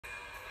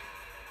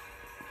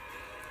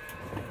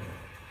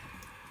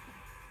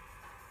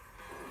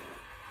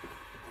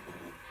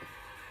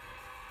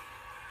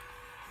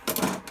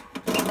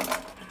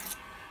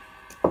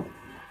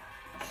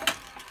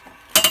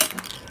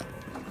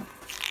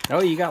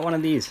Oh, you got one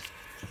of these.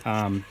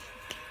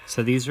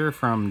 So these are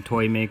from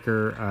toy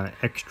maker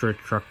Extra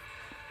Truck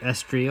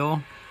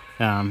Estriel.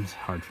 It's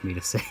hard for me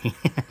to say.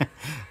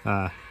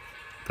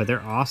 But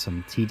they're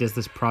awesome. He does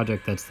this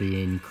project that's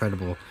the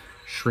incredible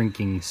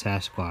shrinking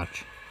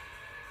Sasquatch.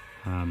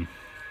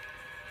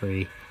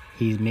 Where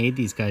he made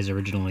these guys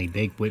originally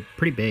big,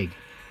 pretty big,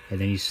 and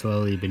then he's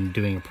slowly been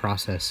doing a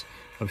process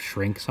of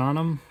shrinks on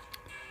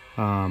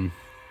them.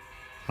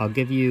 I'll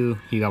give you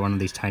got one of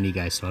these tiny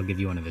guys, so I'll give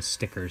you one of his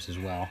stickers as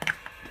well.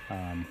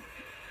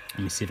 Let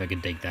me see if I can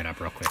dig that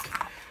up real quick.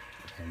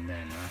 And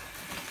then,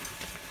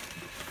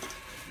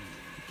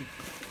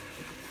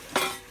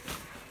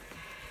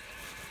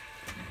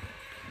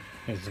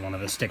 this is one of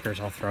the stickers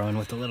I'll throw in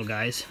with the little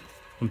guys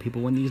when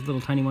people win these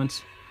little tiny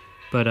ones.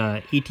 But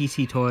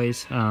ETC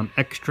Toys,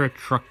 Extra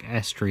Truck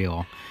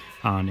Estriel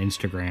on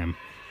Instagram,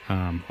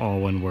 all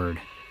one word.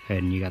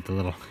 And you got the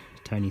little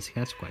tiny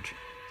Sasquatch,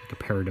 like a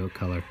peridot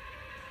color.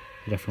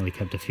 I definitely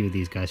kept a few of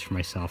these guys for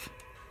myself.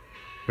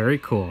 Very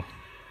cool.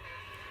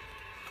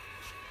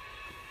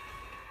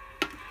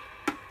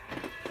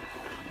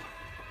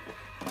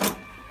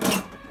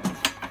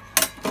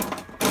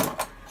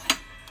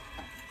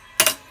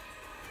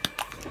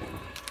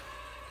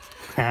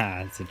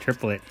 It's a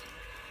triplet.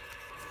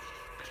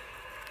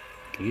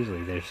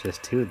 Usually there's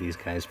just 2 of these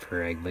guys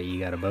per egg, but you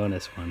got a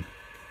bonus one.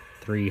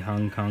 3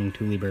 Hong Kong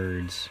Thule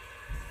birds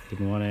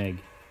in 1 egg.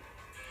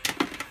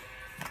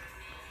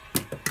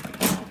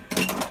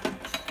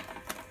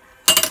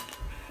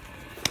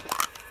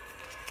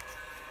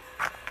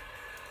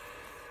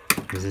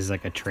 This is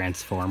like a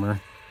transformer.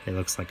 It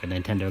looks like a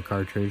Nintendo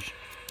cartridge.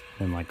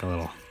 And like a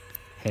little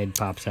head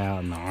pops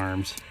out and the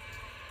arms.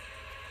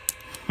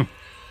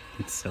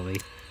 It's silly.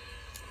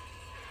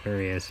 There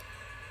he is.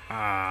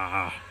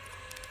 Ah.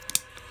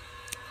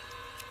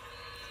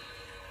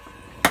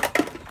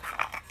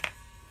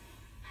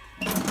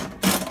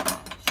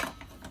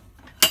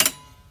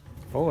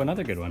 Oh,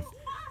 another good one.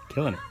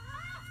 Killing it.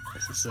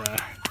 This is,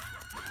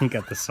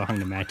 got the song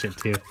to match it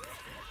too.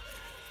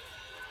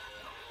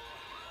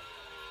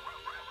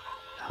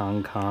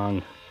 Hong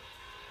Kong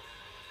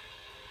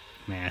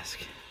mask.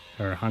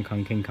 Or Hong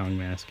Kong King Kong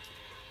mask.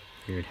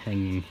 Weird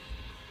hanging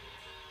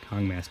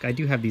Kong mask. I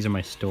do have these in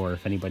my store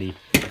if anybody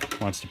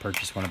wants to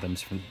purchase one of them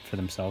for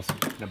themselves.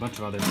 And a bunch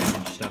of other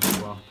vintage stuff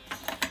as well.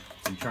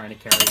 I'm trying to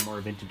carry more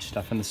vintage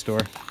stuff in the store.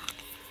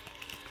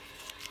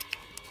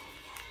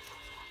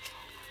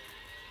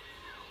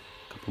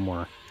 A couple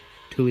more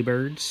Thule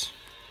birds.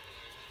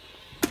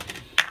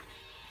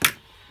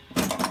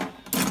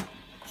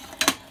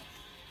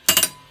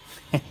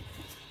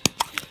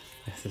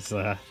 This is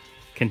a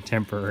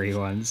contemporary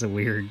one. It's a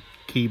weird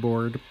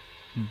keyboard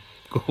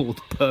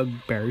gold pug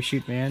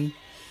parachute man.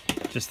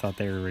 Just thought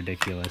they were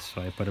ridiculous,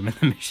 so I put them in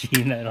the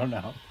machine. I don't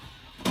know.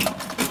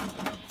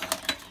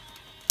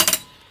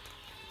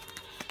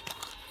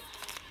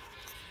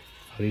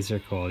 Oh, these are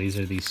cool. These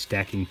are these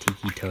stacking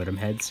tiki totem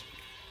heads.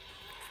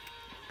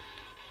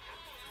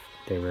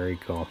 They're very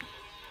cool.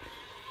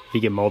 If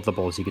you get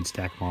multiples, you can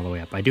stack them all the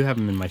way up. I do have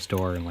them in my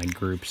store in like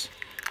groups,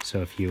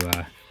 so if you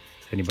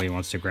if anybody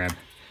wants to grab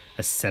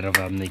a set of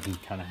them, they can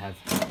kind of have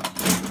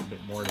a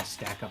bit more to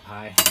stack up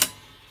high.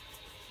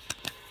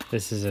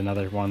 This is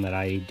another one that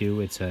I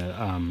do. It's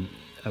a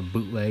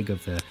bootleg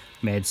of the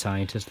Mad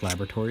Scientist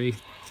Laboratory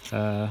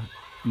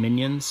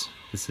minions.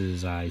 This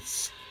is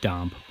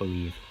Stomp, I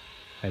believe.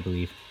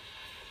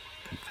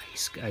 An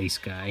ice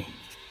guy.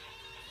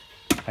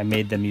 I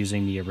made them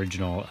using the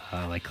original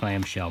like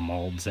clamshell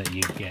molds that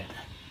you get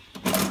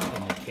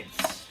in the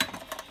kits.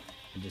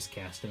 I just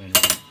cast them in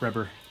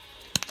rubber.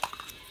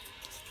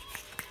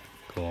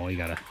 Cool. You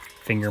got a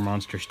finger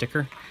monster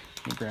sticker.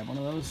 Let me grab one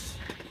of those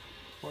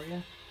for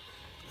you.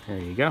 There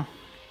you go.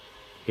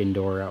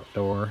 Indoor,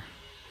 outdoor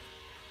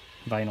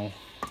vinyl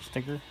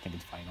sticker. I think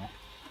it's vinyl.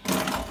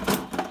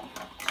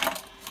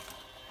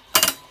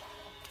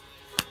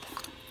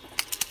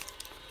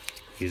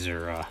 These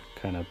are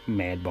kind of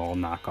Madball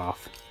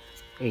knockoff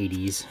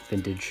 80s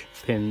vintage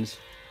pins.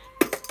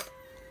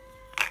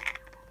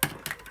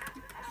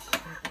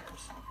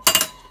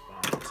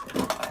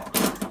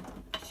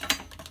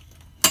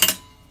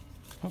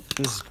 Oh,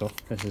 this is cool.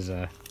 This is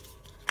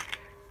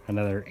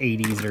another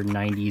 80s or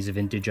 90s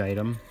vintage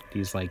item.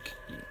 These like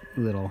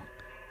little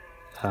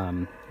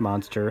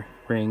monster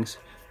rings.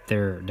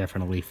 They're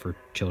definitely for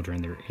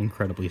children. They're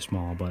incredibly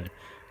small, but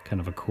kind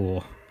of a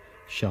cool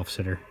shelf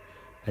sitter.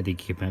 I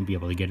think you might be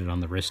able to get it on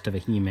the wrist of a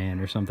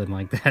He-Man or something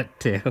like that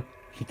too.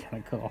 Be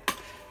kind of cool.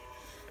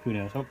 Who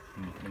knows? Oh,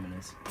 let me put him in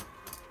his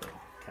little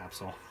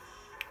capsule.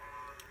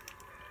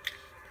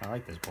 I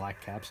like this black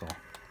capsule.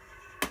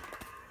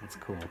 That's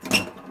cool.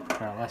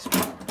 Alright, last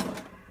one.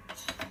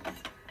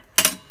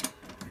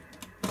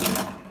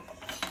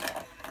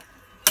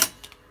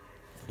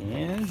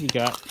 And you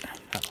got,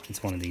 oh,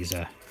 it's one of these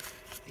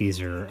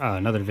are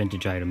another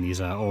vintage item, these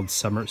old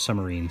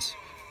submarines,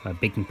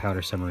 baking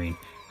powder submarine.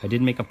 I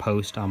did make a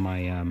post on my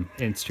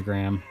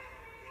Instagram,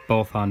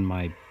 both on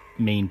my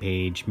main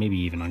page, maybe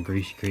even on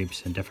Greasy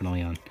Creeps, and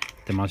definitely on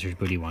the Monsters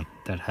Booty one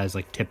that has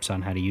like tips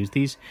on how to use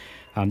these.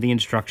 The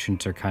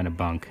instructions are kind of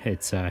bunk.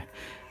 It's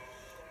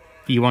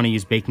you want to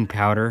use baking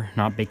powder,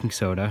 not baking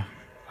soda.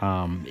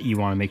 You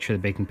want to make sure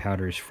the baking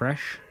powder is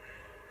fresh.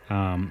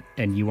 And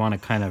you want to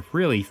kind of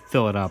really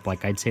fill it up,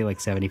 like I'd say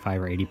like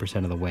 75 or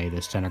 80% of the way,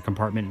 the center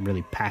compartment, and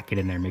really pack it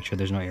in there, make sure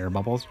there's no air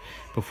bubbles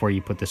before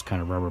you put this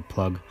kind of rubber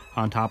plug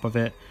on top of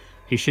it.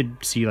 You should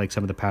see like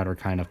some of the powder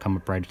kind of come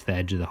up right to the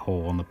edge of the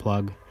hole on the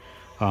plug.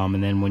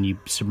 And then when you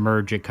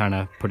submerge it, kind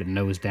of put it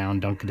nose down,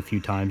 dunk it a few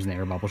times, and the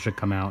air bubble should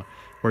come out.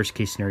 Worst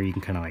case scenario, you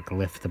can kind of like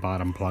lift the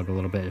bottom plug a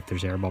little bit if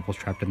there's air bubbles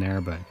trapped in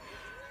there, but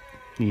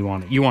you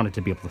want it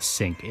to be able to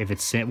sink. If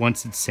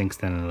once it sinks,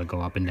 then it'll go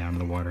up and down in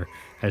the water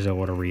as the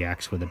water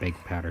reacts with the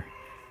baking powder.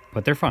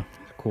 But they're fun.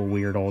 Cool,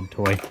 weird old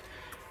toy.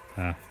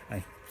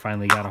 I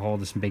finally got a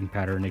hold of some baking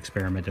powder and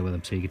experimented with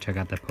them, so you can check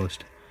out that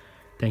post.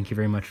 Thank you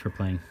very much for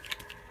playing.